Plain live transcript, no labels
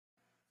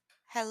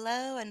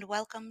Hello, and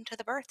welcome to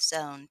the Birth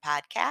Zone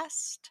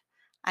podcast.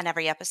 On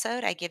every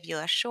episode, I give you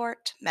a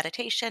short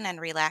meditation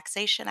and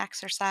relaxation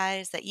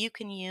exercise that you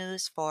can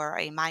use for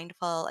a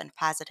mindful and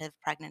positive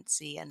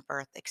pregnancy and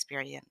birth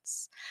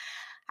experience.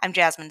 I'm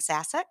Jasmine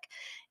Sasek,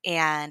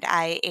 and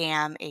I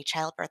am a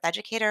childbirth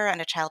educator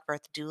and a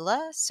childbirth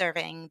doula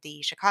serving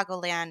the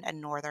Chicagoland and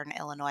Northern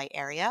Illinois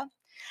area.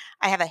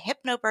 I have a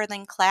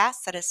hypnobirthing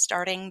class that is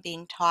starting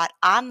being taught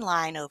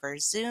online over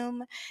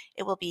Zoom.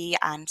 It will be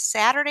on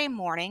Saturday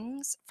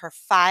mornings for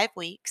 5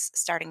 weeks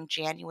starting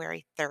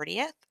January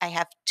 30th. I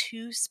have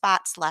two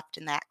spots left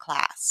in that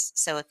class.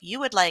 So if you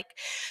would like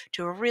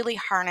to really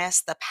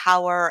harness the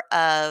power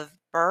of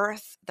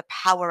birth, the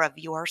power of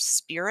your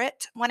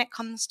spirit when it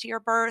comes to your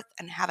birth,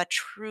 and have a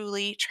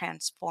truly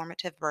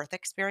transformative birth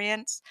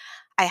experience,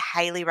 I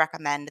highly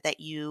recommend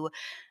that you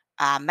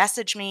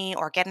message me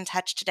or get in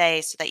touch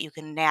today so that you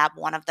can nab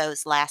one of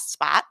those last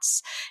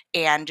spots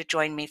and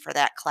join me for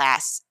that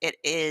class. It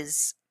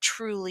is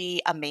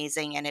truly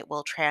amazing and it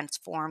will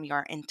transform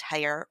your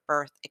entire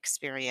birth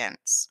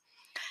experience.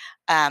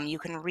 You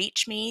can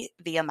reach me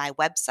via my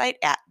website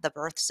at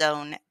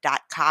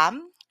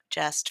thebirthzone.com.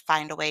 Just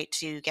find a way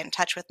to get in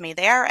touch with me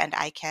there, and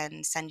I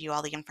can send you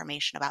all the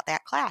information about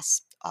that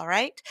class. All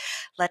right,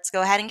 let's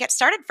go ahead and get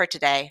started for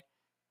today.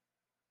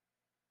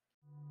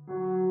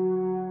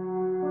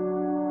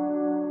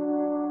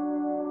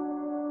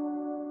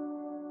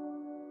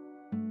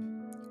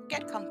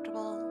 Get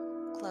comfortable,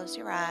 close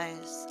your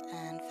eyes,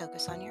 and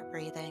focus on your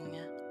breathing.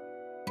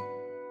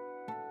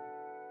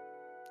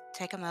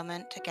 Take a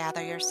moment to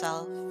gather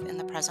yourself in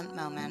the present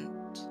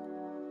moment.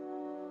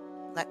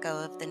 Let go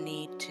of the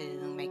need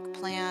to make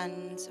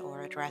plans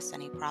or address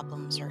any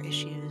problems or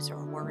issues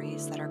or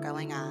worries that are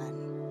going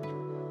on.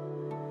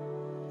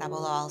 That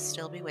will all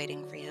still be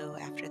waiting for you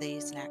after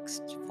these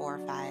next 4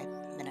 or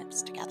 5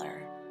 minutes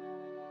together.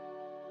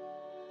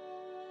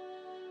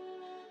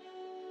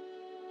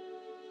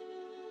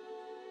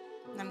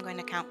 I'm going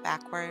to count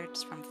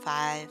backwards from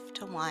 5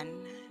 to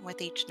 1.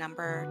 With each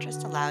number,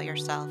 just allow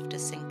yourself to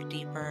sink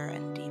deeper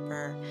and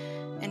deeper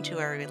into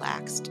a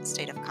relaxed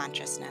state of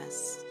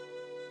consciousness.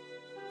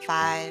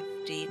 5,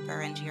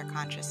 deeper into your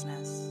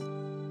consciousness.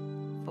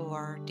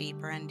 4,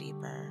 deeper and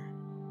deeper.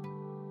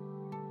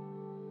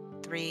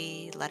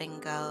 3, letting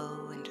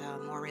go into a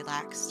more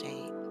relaxed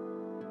state.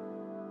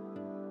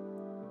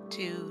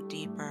 2,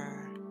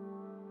 deeper.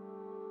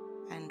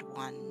 And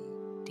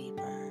 1,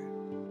 deeper.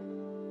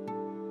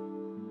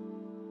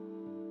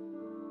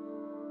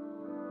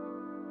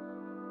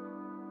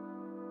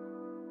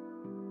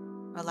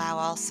 Allow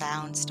all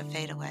sounds to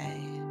fade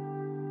away.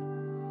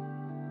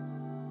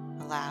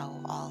 Allow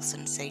all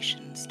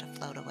sensations to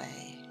float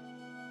away.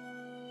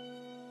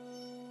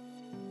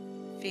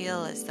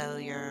 Feel as though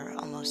you're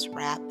almost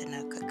wrapped in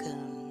a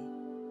cocoon.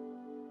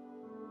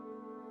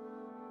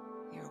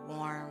 You're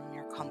warm,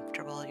 you're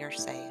comfortable, you're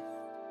safe.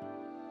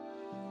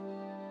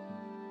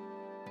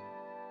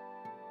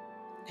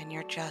 And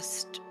you're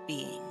just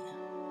being.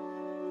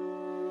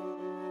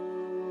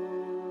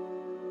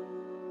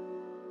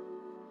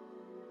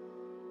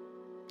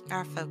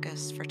 Our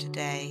focus for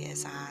today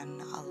is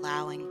on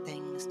allowing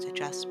things to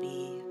just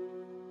be,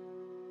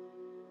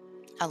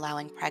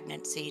 allowing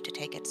pregnancy to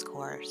take its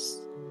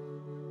course,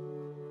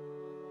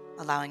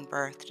 allowing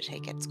birth to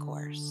take its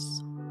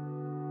course.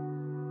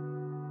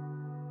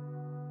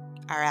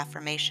 Our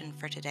affirmation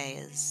for today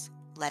is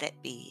let it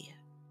be.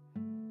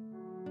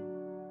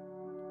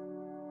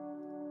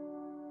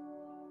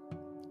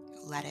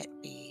 Let it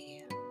be.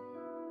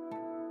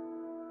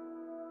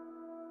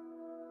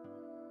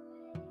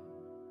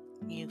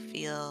 You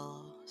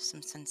feel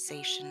some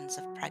sensations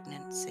of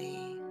pregnancy.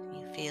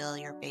 You feel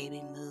your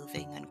baby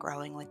moving and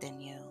growing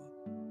within you.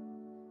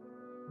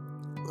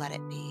 Let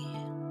it be.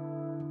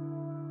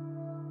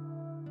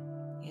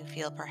 You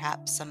feel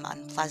perhaps some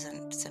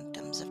unpleasant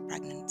symptoms of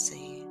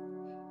pregnancy.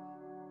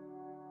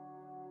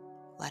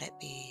 Let it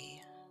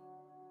be.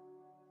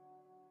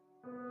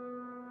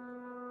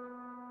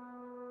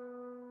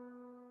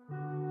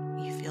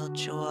 You feel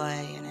joy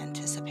and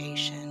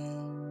anticipation.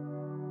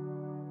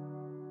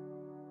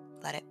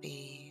 Let it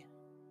be.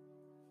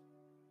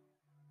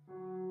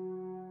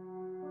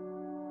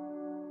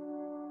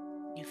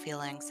 You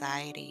feel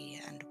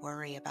anxiety and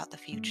worry about the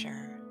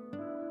future.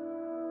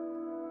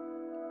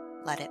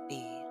 Let it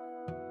be.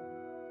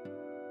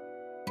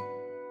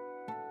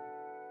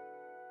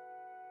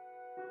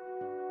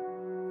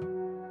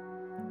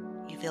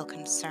 You feel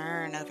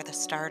concern over the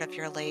start of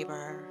your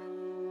labor,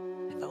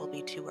 if it will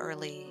be too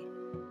early,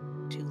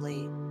 too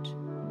late,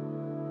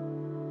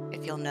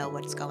 if you'll know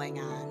what's going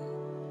on.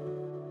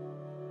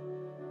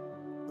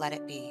 Let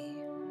it be.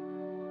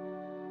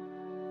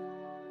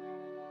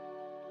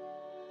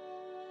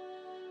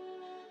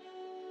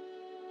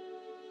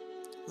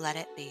 Let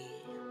it be.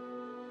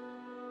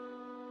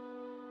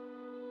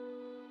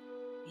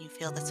 You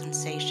feel the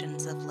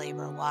sensations of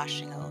labor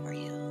washing over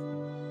you.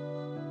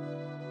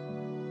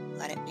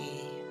 Let it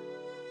be.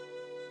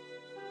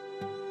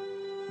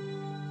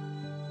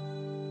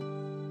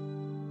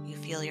 You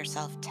feel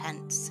yourself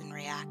tense in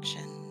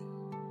reaction.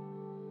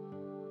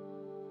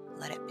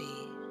 Let it be.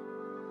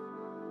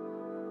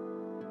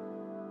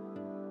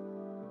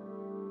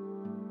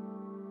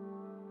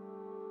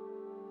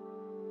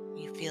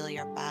 You feel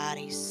your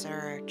body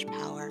surge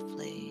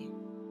powerfully.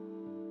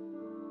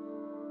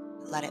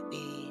 Let it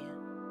be.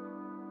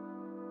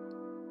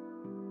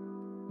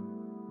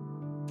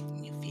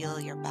 You feel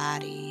your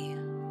body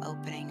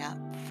opening up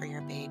for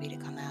your baby to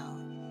come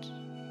out.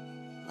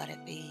 Let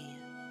it be.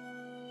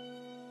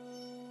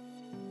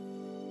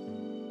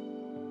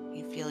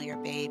 You feel your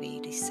baby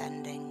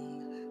descending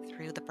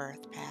through the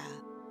birth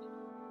path.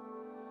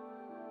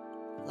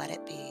 Let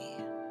it be.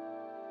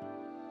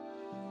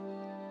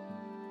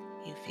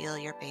 You feel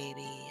your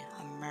baby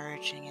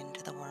emerging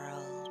into the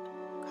world,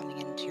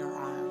 coming into your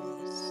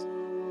arms.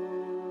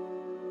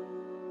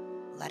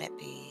 Let it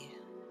be.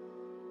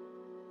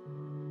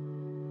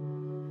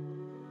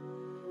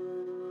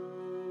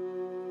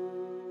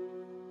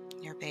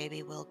 Your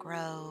baby will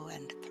grow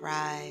and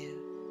thrive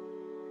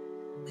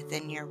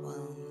within your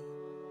womb.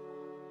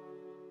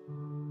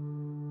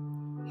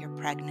 Your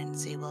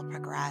pregnancy will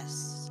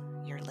progress.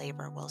 Your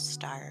labor will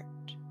start.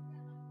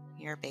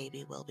 Your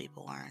baby will be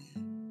born.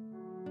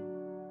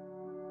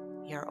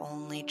 Your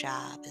only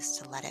job is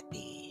to let it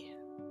be.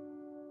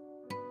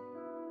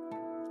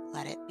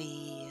 Let it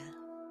be.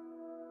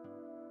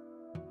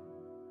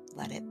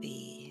 Let it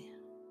be.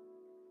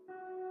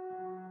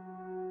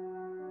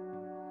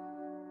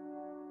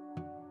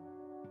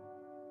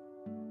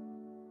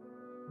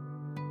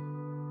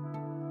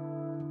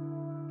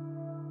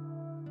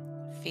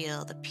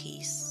 Feel the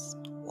peace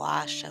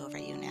wash over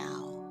you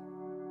now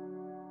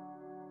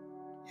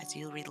as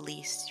you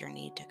release your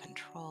need to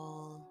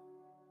control,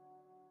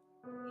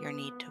 your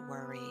need to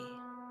worry,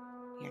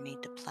 your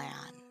need to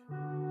plan.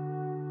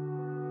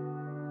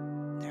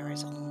 There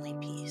is only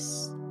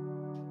peace.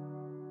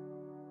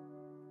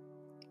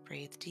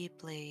 Breathe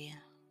deeply,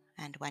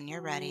 and when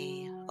you're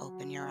ready,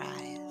 open your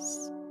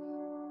eyes.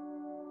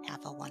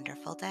 Have a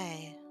wonderful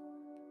day.